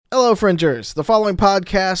Hello, Fringers. The following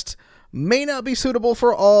podcast may not be suitable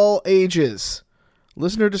for all ages.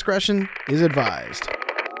 Listener discretion is advised.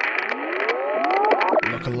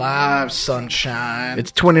 Look alive, sunshine.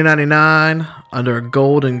 It's 2099, under a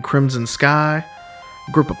gold and crimson sky.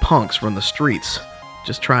 A group of punks run the streets,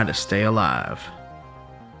 just trying to stay alive.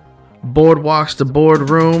 Boardwalks to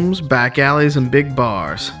boardrooms, back alleys and big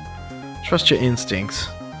bars. Trust your instincts.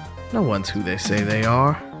 No one's who they say they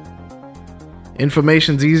are.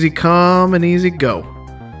 Information's easy come and easy go.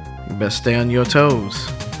 You best stay on your toes.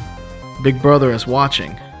 Big Brother is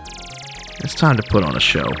watching. It's time to put on a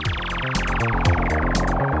show.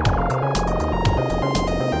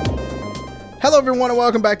 Hello everyone and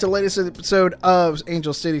welcome back to the latest episode of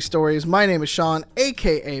Angel City Stories. My name is Sean,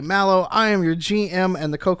 aka Mallow. I am your GM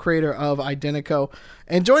and the co-creator of Identico.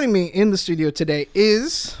 And joining me in the studio today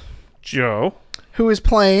is... Joe. Who is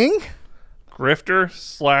playing... Grifter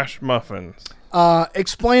 / Muffins.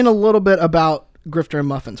 Explain a little bit about Grifter and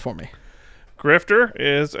Muffins for me. Grifter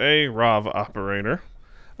is a RAV operator.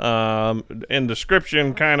 In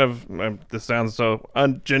description, kind of, this sounds so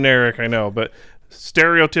generic, I know, but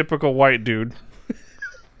stereotypical white dude.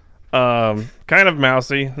 Kind of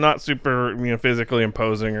mousy, not super, physically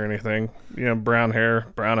imposing or anything. Brown hair,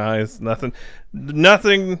 brown eyes, nothing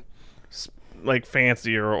like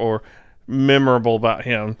fancy or memorable about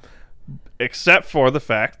him, except for the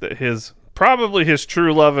fact that probably his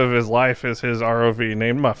true love of his life is his ROV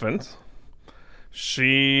named Muffins.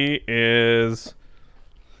 She is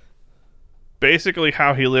basically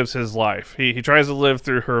how he lives his life. He tries to live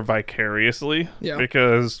through her vicariously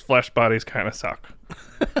because flesh bodies kind of suck.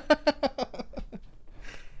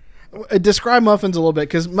 Describe Muffins a little bit,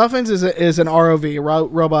 because Muffins is an ROV,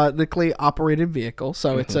 robotically operated vehicle.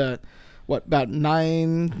 So it's about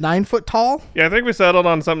 9 foot tall? Yeah, I think we settled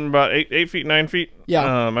on something about 8 feet, 9 feet.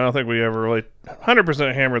 Yeah. I don't think we ever really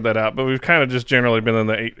 100% hammered that out, but we've kind of just generally been in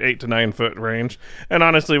the 8 to 9 foot range. And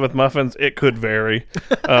honestly, with Muffins, it could vary.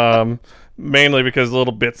 Mainly because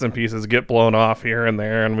little bits and pieces get blown off here and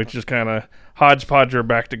there, and we just kind of hodgepodge her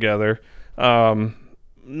back together.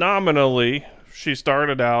 Nominally, she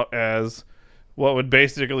started out as what would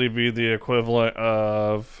basically be the equivalent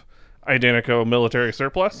of Identico military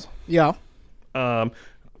surplus. Yeah.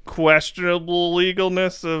 Questionable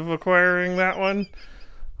legalness of acquiring that one.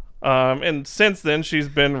 And since then, she's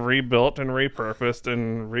been rebuilt and repurposed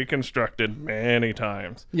and reconstructed many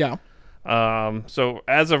times. Yeah. So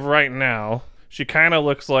as of right now, she kind of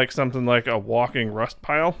looks like something like a walking rust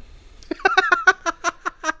pile.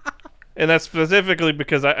 And that's specifically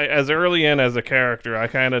because as early in as a character, I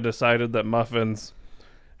kind of decided that Muffins,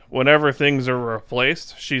 whenever things are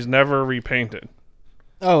replaced, she's never repainted.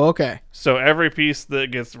 Oh, okay. So every piece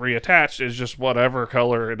that gets reattached is just whatever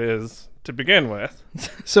color it is to begin with.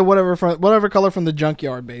 So whatever color from the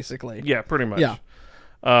junkyard, basically. Yeah, pretty much. Yeah.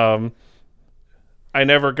 I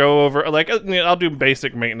never go over, I'll do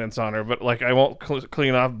basic maintenance on her, but I won't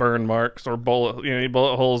clean off burn marks or bullet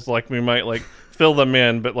holes. We might fill them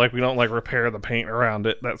in, but we don't repair the paint around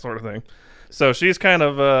it, that sort of thing. So she's kind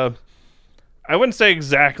of I wouldn't say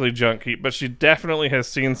exactly junk heap, but she definitely has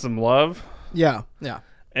seen some love. Yeah, yeah.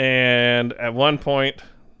 And at one point,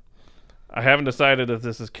 I haven't decided if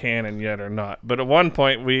this is canon yet or not, but at one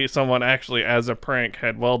point someone actually, as a prank,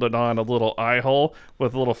 had welded on a little eye hole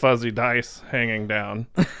with little fuzzy dice hanging down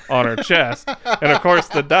on her chest. And of course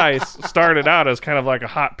the dice started out as kind of like a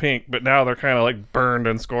hot pink, but now they're kind of burned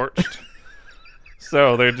and scorched.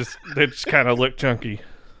 So they just kind of look chunky.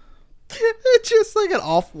 It's just an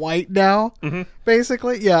off-white now,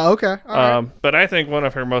 basically. Yeah, okay. All right. But I think one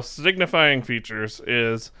of her most signifying features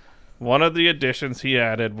is one of the additions he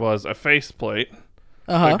added was a faceplate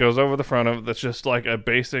that goes over the front of it that's just like a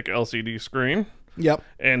basic LCD screen. Yep.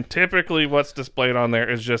 And typically what's displayed on there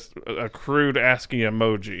is just a crude ASCII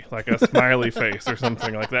emoji, like a smiley face or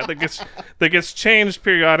something like that gets changed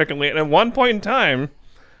periodically. And at one point in time,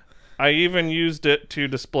 I even used it to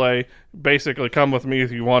display basically "come with me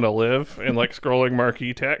if you want to live" in scrolling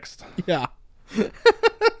marquee text. Yeah.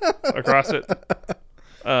 Across it.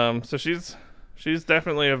 So she's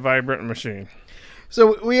definitely a vibrant machine.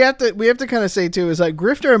 So we have to kind of say too is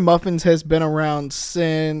Grifter and Muffins has been around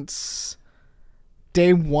since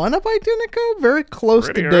day one of Identico, very close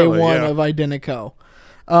Pretty to day early, one yeah. of Identico.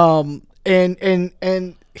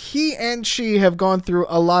 And he and she have gone through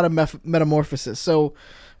a lot of metamorphosis. So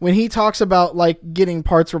when he talks about getting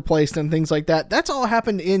parts replaced and things like that, that's all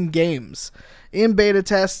happened in games, in beta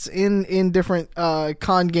tests, in different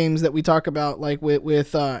con games that we talk about,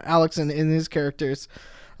 with Alex and his characters.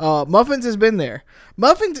 Muffins has been there.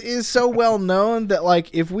 Muffins is so well known that like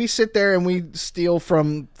if we sit there and we steal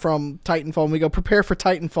from Titanfall and we go prepare for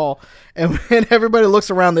Titanfall, and when everybody looks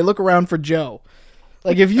around, they look around for Joe.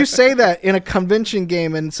 Like if you say that in a convention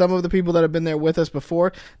game, and some of the people that have been there with us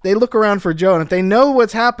before, they look around for Joe, and if they know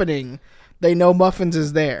what's happening, they know Muffins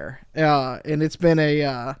is there. And it's been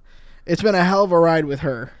a hell of a ride with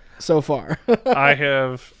her so far. I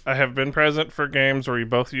have been present for games where you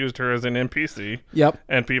both used her as an NPC. Yep.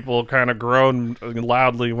 And people kind of groaned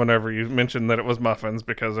loudly whenever you mentioned that it was Muffins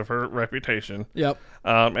because of her reputation. Yep.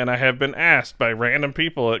 And I have been asked by random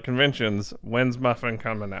people at conventions, when's Muffin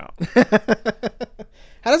coming out?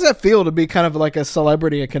 How does that feel to be kind of like a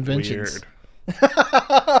celebrity at conventions? Weird.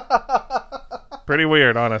 Pretty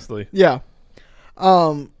weird, honestly. Yeah.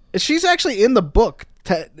 She's actually in the book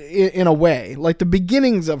in a way. Like the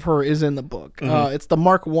beginnings of her is in the book. Mm-hmm. It's the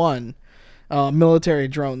Mark I military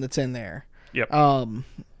drone that's in there. Yep.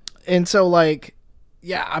 And so like,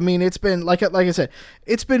 yeah, I mean, it's been like I said,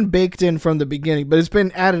 it's been baked in from the beginning, but it's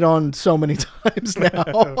been added on so many times now.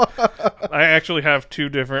 I actually have two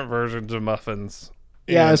different versions of Muffins.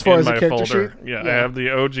 Yeah, as far as the my character folder. sheet? Yeah, Yeah. I have the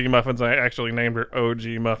OG Muffins. I actually named her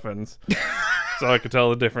OG Muffins, so I could tell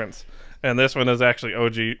the difference. And this one is actually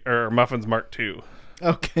OG or Muffins Mark II.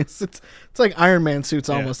 Okay, so it's like Iron Man suits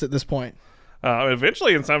almost at this point.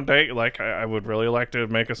 Eventually, in some day, like I would really like to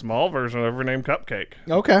make a small version of her named Cupcake.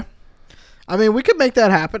 Okay. I mean, we could make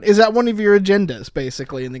that happen. Is that one of your agendas,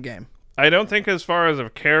 basically, in the game? I don't think, as far as a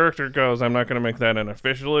character goes, I'm not going to make that an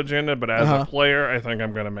official agenda. But as a player, I think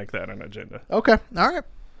I'm going to make that an agenda. Okay, all right.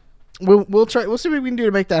 We'll try. We'll see what we can do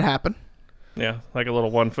to make that happen. Yeah, like a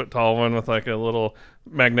little 1 foot tall one with like a little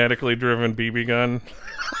magnetically driven BB gun.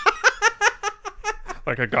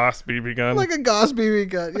 Like a Gauss BB gun. Like a Gauss BB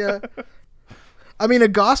gun, yeah. I mean, a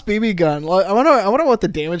Gauss BB gun. I wonder what the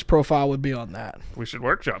damage profile would be on that. We should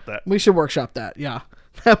workshop that. We should workshop that, yeah.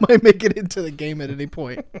 That might make it into the game at any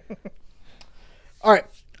point. All right.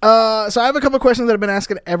 So I have a couple of questions that I've been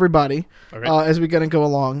asking everybody as we're going to go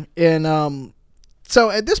along. And so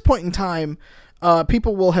at this point in time,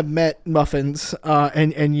 people will have met Muffins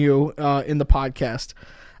and you in the podcast.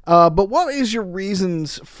 But what is your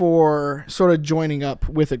reasons for sort of joining up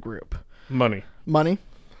with a group? Money. Money?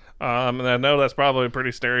 And I know that's probably a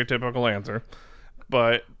pretty stereotypical answer,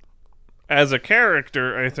 but as a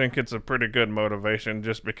character, I think it's a pretty good motivation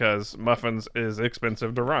just because Muffins is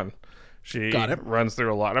expensive to run. She runs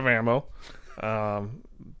through a lot of ammo.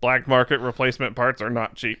 Black market replacement parts are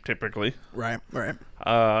not cheap typically. Right.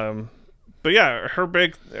 But yeah,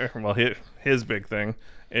 his big thing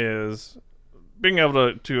is being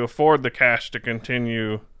able to afford the cash to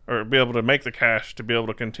continue, or be able to make the cash to be able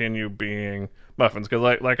to continue being Muffins.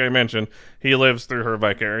 Because like I mentioned, he lives through her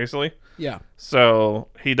vicariously. Yeah. So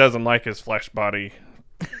he doesn't like his flesh body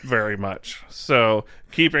very much. So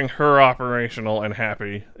keeping her operational and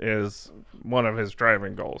happy is one of his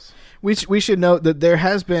driving goals. We should note that there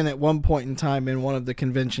has been at one point in time in one of the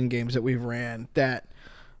convention games that we've ran that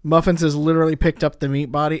Muffins has literally picked up the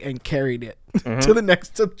meat body and carried it to the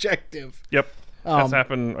next objective. Yep. That's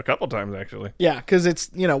happened a couple times, actually. Yeah, because it's,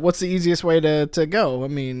 what's the easiest way to go? I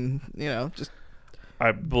mean, just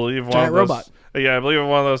I believe one giant of those, robot. Yeah, I believe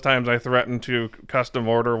one of those times I threatened to custom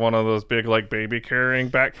order one of those big, like, baby carrying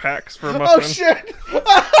backpacks for Muffin.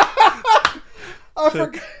 Oh,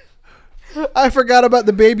 shit! I forgot about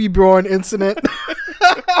the baby born incident.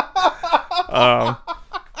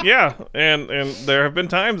 Yeah, and there have been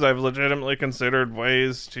times I've legitimately considered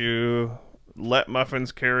ways to let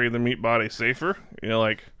Muffins carry the meat body safer.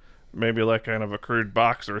 Like maybe like kind of a crude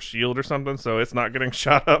box or a shield or something, so it's not getting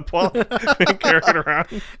shot up while being carried around.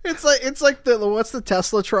 It's like what's the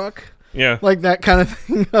Tesla truck? Yeah, like that kind of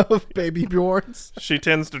thing of baby Bjorns. She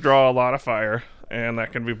tends to draw a lot of fire, and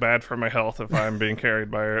that can be bad for my health if I'm being carried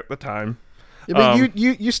by her at the time. Yeah, but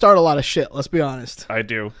you start a lot of shit. Let's be honest. I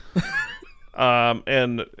do.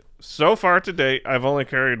 And so far to date, I've only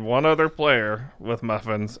carried one other player with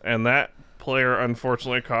Muffins, and that player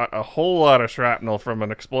unfortunately caught a whole lot of shrapnel from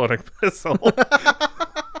an exploding missile.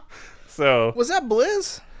 So was that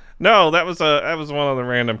Blizz? No, that was one of the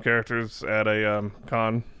random characters at a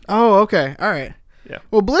con. Oh, okay, all right. Yeah.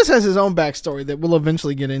 Well, Blizz has his own backstory that we'll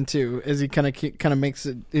eventually get into as he kind of makes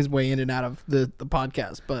his way in and out of the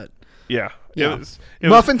podcast, but. Yeah.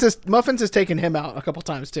 Muffins has taken him out a couple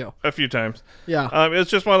times too. A few times. Yeah.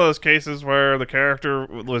 It's just one of those cases where the character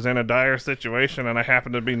was in a dire situation and I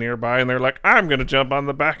happened to be nearby and they're like, I'm going to jump on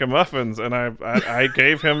the back of Muffins. And I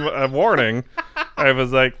gave him a warning. I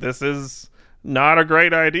was like, this is not a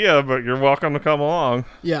great idea, but you're welcome to come along.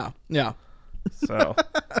 Yeah. Yeah. So.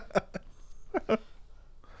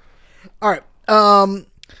 All right.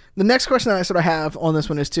 the next question that I sort of have on this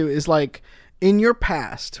one is like, in your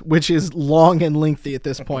past, which is long and lengthy at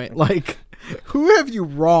this point, like, who have you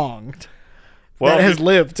wronged that has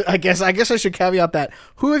lived? I guess I should caveat that.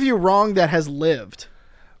 Who have you wronged that has lived?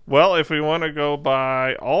 Well, if we want to go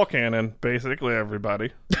by all canon, basically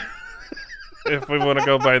everybody. If we want to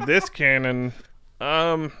go by this canon,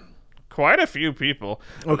 quite a few people.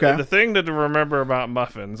 Okay. The thing to remember about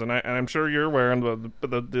Muffins, and I'm sure you're aware, but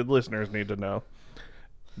the listeners need to know,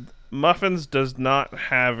 Muffins does not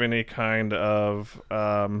have any kind of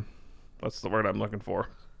what's the word I'm looking for?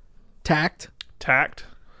 Tact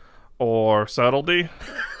or subtlety.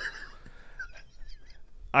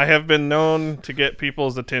 I have been known to get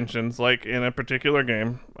people's attentions, like in a particular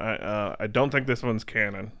game. I don't think this one's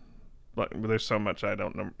canon, but there's so much I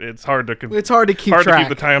don't know. It's hard to keep the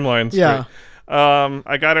timeline straight. Yeah.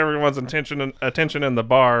 I got everyone's attention in the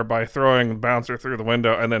bar by throwing the bouncer through the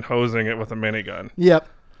window and then hosing it with a minigun. Yep.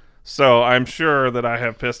 So I'm sure that I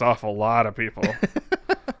have pissed off a lot of people.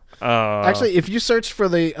 Actually, if you search for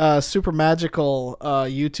the Super Magical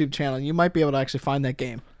YouTube channel, you might be able to actually find that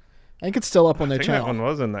game. I think it's still up on their channel. That one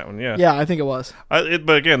was in that one, yeah. Yeah, I think it was.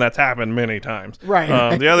 But again, that's happened many times.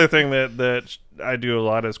 Right. The other thing that I do a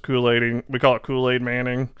lot is Kool-Aiding. We call it Kool-Aid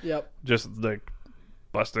Manning. Yep. Just like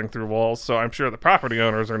busting through walls. So I'm sure the property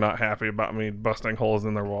owners are not happy about me busting holes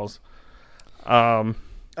in their walls.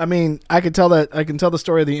 I mean, I can tell the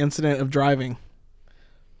story of the incident of driving.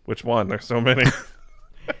 Which one? There's so many.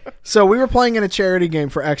 So we were playing in a charity game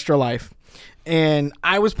for Extra Life, and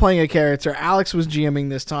I was playing a character. Alex was GMing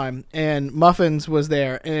this time, and Muffins was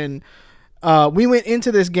there. And we went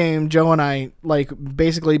into this game, Joe and I, like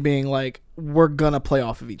basically being like, we're gonna play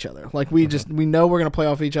off of each other. Like we know we're gonna play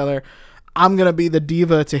off of each other. I'm gonna be the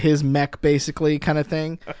diva to his mech, basically, kind of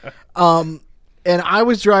thing. And I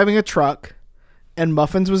was driving a truck, and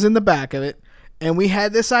Muffins was in the back of it, and we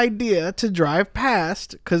had this idea to drive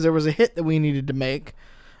past because there was a hit that we needed to make.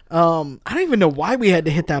 I don't even know why we had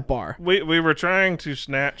to hit that bar. We were trying to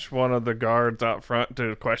snatch one of the guards out front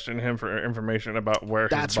to question him for information about where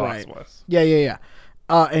his boss was. Yeah.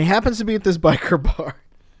 And he happens to be at this biker bar.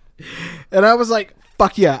 And I was like,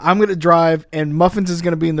 fuck yeah, I'm going to drive, and Muffins is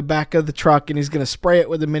going to be in the back of the truck, and he's going to spray it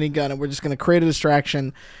with a minigun, and we're just going to create a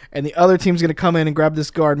distraction, and the other team's going to come in and grab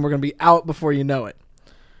this guard, and we're going to be out before you know it.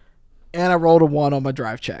 And I rolled a 1 on my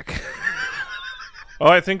drive check. Oh,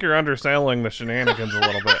 I think you're underselling the shenanigans a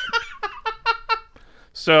little bit.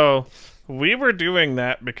 So we were doing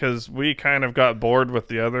that because we kind of got bored with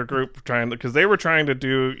the other group because they were trying to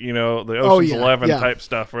do, the Ocean's 11 type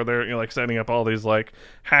stuff where they're like setting up all these like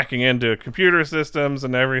hacking into computer systems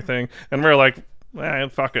and everything. And we're like,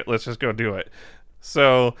 fuck it, let's just go do it.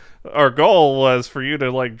 So our goal was for you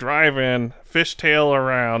to like drive in, fishtail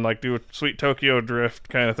around, like do a sweet Tokyo drift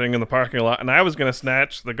kind of thing in the parking lot, and I was going to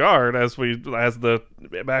snatch the guard as the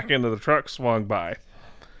back end of the truck swung by,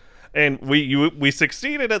 and we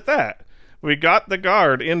succeeded at that. We got the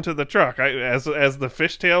guard into the truck. As the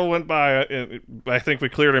fishtail went by, I think we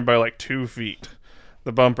cleared him by like 2 feet.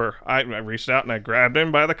 The bumper. I reached out and I grabbed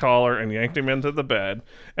him by the collar and yanked him into the bed.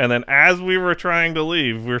 And then as we were trying to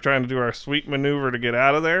leave, we were trying to do our sweet maneuver to get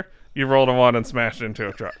out of there. You rolled a 1 and smashed into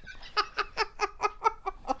a truck.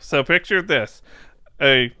 So picture this.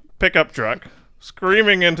 A pickup truck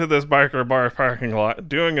screaming into this biker bar parking lot,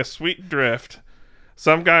 doing a sweet drift.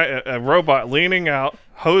 Some guy, a robot leaning out,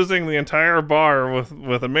 hosing the entire bar with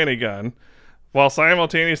a minigun, while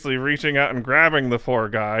simultaneously reaching out and grabbing the poor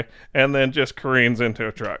guy, and then just careens into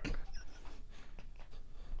a truck.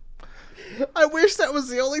 I wish that was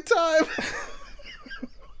the only time.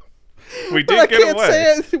 We did get away. I can't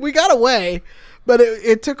say it. We got away, but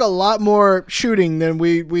it took a lot more shooting than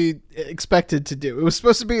we expected to do. It was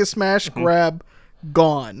supposed to be a smash, grab,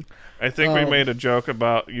 gone. I think we made a joke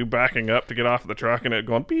about you backing up to get off the truck and it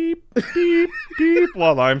going beep, beep, beep,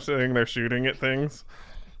 while I'm sitting there shooting at things.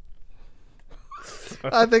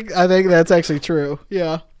 I think that's actually true.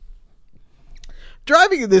 Yeah.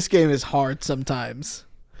 Driving in this game is hard sometimes.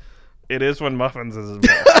 It is when Muffins is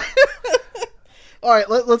involved. All right,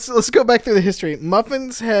 let's go back through the history.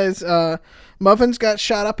 Muffins got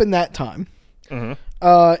shot up in that time.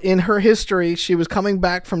 Mm-hmm. In her history, she was coming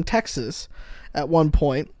back from Texas at one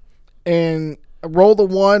point and rolled a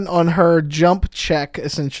 1 on her jump check,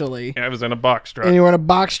 essentially. Yeah, I was in a box truck. And you were in a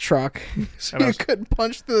box truck, so you couldn't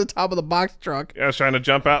punch through the top of the box truck. I was trying to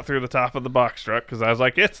jump out through the top of the box truck because I was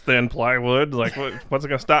like, it's thin plywood. Like, what's it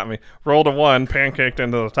going to stop me? Rolled a 1, pancaked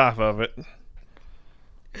into the top of it.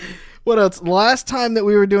 What else? Last time that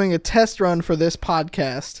we were doing a test run for this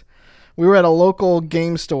podcast, we were at a local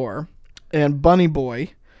game store, and Bunny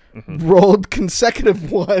Boy rolled consecutive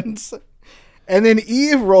 1s And then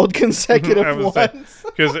Eve rolled consecutive I was ones.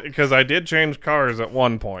 Because I did change cars at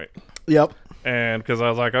one point. Yep. And because I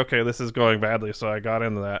was like, okay, this is going badly. So I got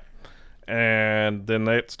into that. And then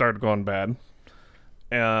it started going bad.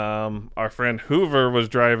 Our friend Hoover was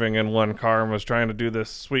driving in one car and was trying to do this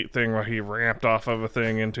sweet thing where he ramped off of a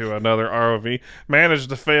thing into another ROV. Managed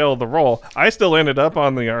to fail the roll. I still ended up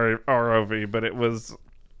on the ROV, but it was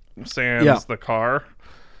sans the car.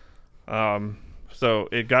 So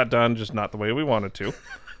it got done, just not the way we wanted to.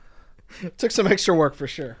 Took some extra work for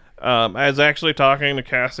sure. I was actually talking to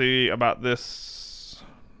Cassie about this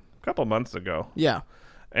a couple months ago. Yeah.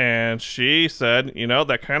 And she said,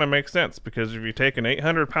 that kind of makes sense because if you take an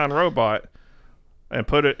 800-pound robot and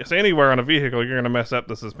put it anywhere on a vehicle, you're going to mess up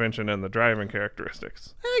the suspension and the driving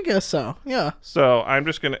characteristics. I guess so, yeah. So I'm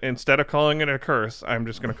just going to, instead of calling it a curse, I'm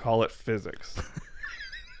just going to call it physics.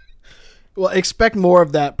 Well, expect more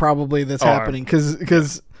of that probably that's happening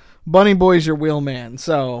because Bunny Boy's your wheelman,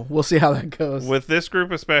 so we'll see how that goes. With this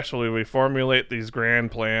group especially, we formulate these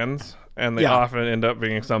grand plans, and they often end up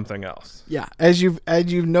being something else. Yeah, as you've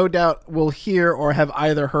no doubt will hear or have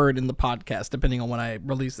either heard in the podcast, depending on when I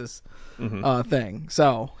release this thing.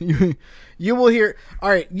 So you will hear. All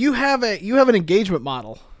right, you have an engagement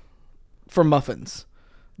model for Muffins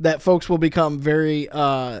that folks will become very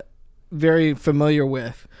very familiar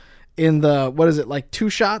with. In the, what is it, like 2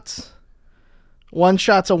 shots? 1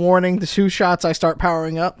 shot's a warning. The 2 shots I start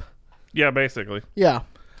powering up. Yeah, basically. Yeah.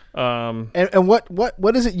 And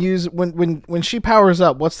what does it use when she powers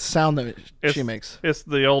up? What's the sound that she makes? It's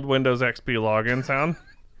the old Windows XP login sound.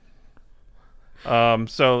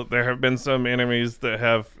 So there have been some enemies that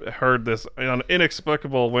have heard this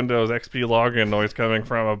inexplicable Windows XP login noise coming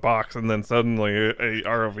from a box, and then suddenly a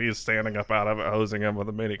ROV is standing up out of it, hosing him with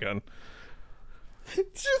a minigun.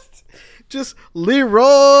 Just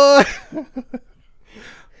Leroy.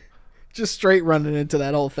 Just straight running into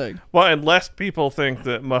that whole thing. Well, and lest people think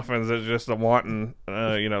that Muffins is just a wanton,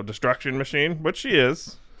 destruction machine, which she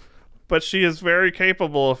is, but she is very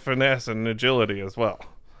capable of finesse and agility as well.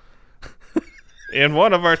 In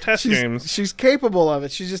one of our test games... She's capable of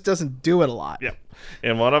it, she just doesn't do it a lot. Yeah.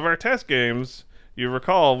 In one of our test games, you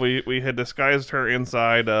recall, we had disguised her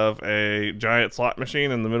inside of a giant slot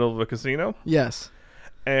machine in the middle of a casino. Yes.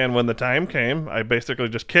 And when the time came, I basically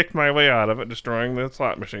just kicked my way out of it, destroying the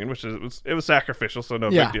slot machine, which it was sacrificial, so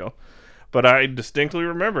no big deal. But I distinctly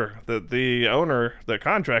remember that the owner that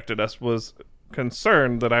contracted us was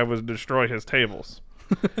concerned that I would destroy his tables.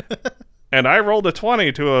 And I rolled a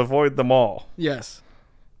 20 to avoid them all. Yes.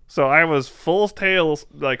 So I was full tails,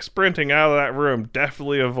 like sprinting out of that room,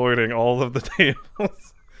 definitely avoiding all of the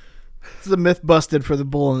tables. It's the myth busted for the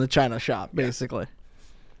bull in the china shop, basically.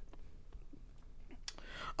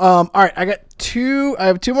 All right, I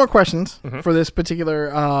have 2 more questions for this particular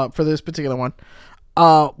one.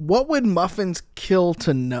 What would Muffins kill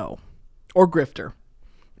to know, or Grifter?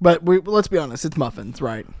 But let's be honest, it's Muffins,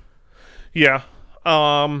 right? Yeah.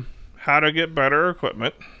 How to get better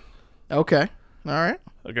equipment. Okay. All right.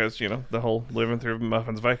 I guess, the whole living through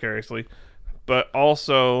Muffins vicariously. But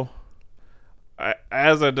also,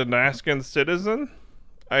 as a Danascan citizen,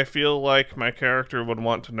 I feel like my character would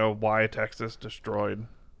want to know why Texas destroyed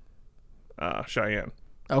Cheyenne.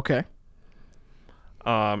 Okay.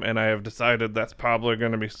 And I have decided that's probably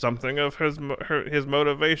going to be something of his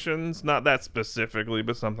motivations. Not that specifically,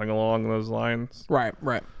 but something along those lines. Right.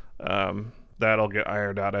 That'll get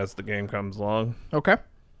ironed out as the game comes along. Okay.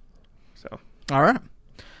 So. All right.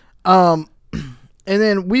 And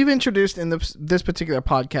then we've introduced in this particular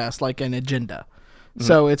podcast like an agenda. Mm-hmm.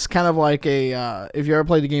 So it's kind of like if you ever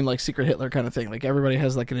played a game like Secret Hitler kind of thing, like everybody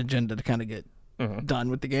has like an agenda to kind of get done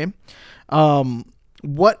with the game.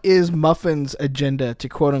 What is Muffin's agenda to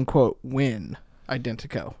quote unquote win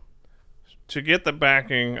Identico? To get the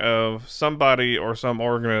backing of somebody or some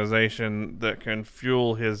organization that can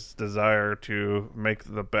fuel his desire to make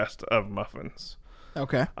the best of Muffins.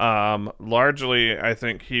 Okay. Largely, I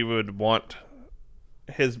think he would want...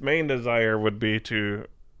 His main desire would be to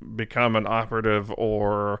become an operative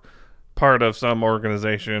or part of some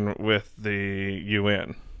organization with the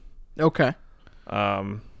UN. Okay.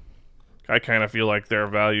 I kind of feel like their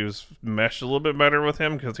values mesh a little bit better with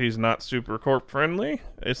him because he's not super corp friendly.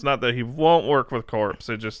 It's not that he won't work with corps.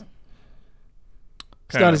 It just...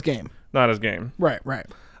 It's not his game. Not his game. Right.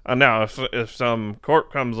 Now, if some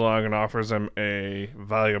corp comes along and offers him a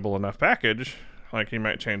valuable enough package, like he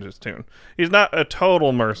might change his tune. He's not a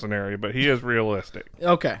total mercenary, but he is realistic.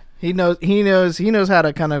 Okay. He knows how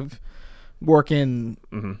to kind of work in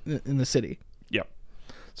the city. Yep.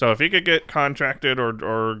 So if he could get contracted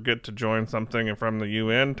or get to join something from the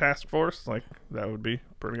UN task force, like that would be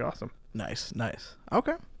pretty awesome. Nice.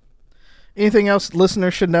 Okay. Anything else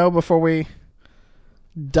listeners should know before we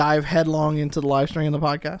dive headlong into the live stream of the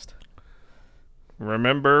podcast?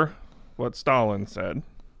 Remember what Stalin said.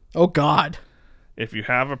 Oh, God. If you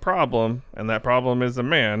have a problem, and that problem is a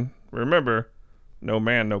man, remember, no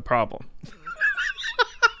man, no problem.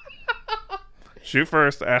 Shoot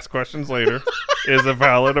first, ask questions later is a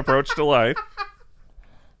valid approach to life.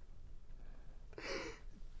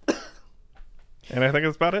 And I think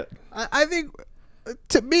that's about it. I think,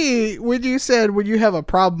 to me, when you said when you have a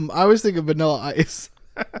problem, I was thinking Vanilla Ice.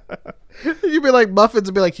 You'd be like Muffins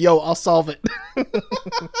and be like, yo, I'll solve it.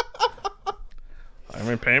 I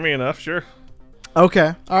mean, pay me enough, sure.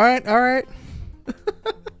 Okay. All right.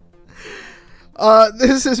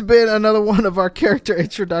 This has been another one of our character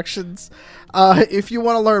introductions. If you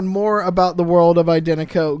want to learn more about the world of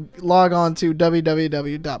Identico, log on to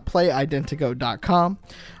www.playidentico.com.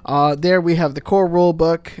 There we have the core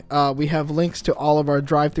rulebook. We have links to all of our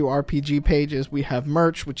drive-through RPG pages. We have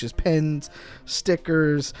merch, which is pins,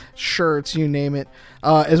 stickers, shirts, you name it,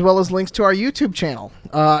 as well as links to our YouTube channel.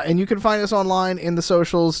 And you can find us online in the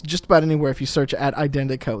socials just about anywhere if you search at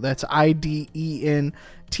Identico. That's IDENTECO.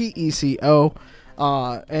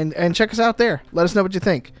 And check us out there. Let us know what you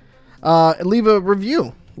think. Leave a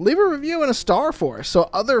review and a star for us so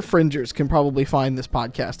other fringers can probably find this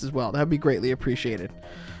podcast as well. That'd be greatly appreciated.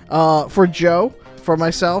 For Joe, for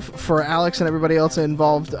myself, for Alex, and everybody else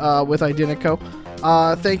involved with Identico,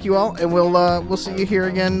 thank you all, and we'll see you here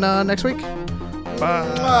again next week.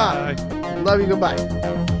 Bye. Love you.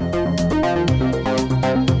 Goodbye.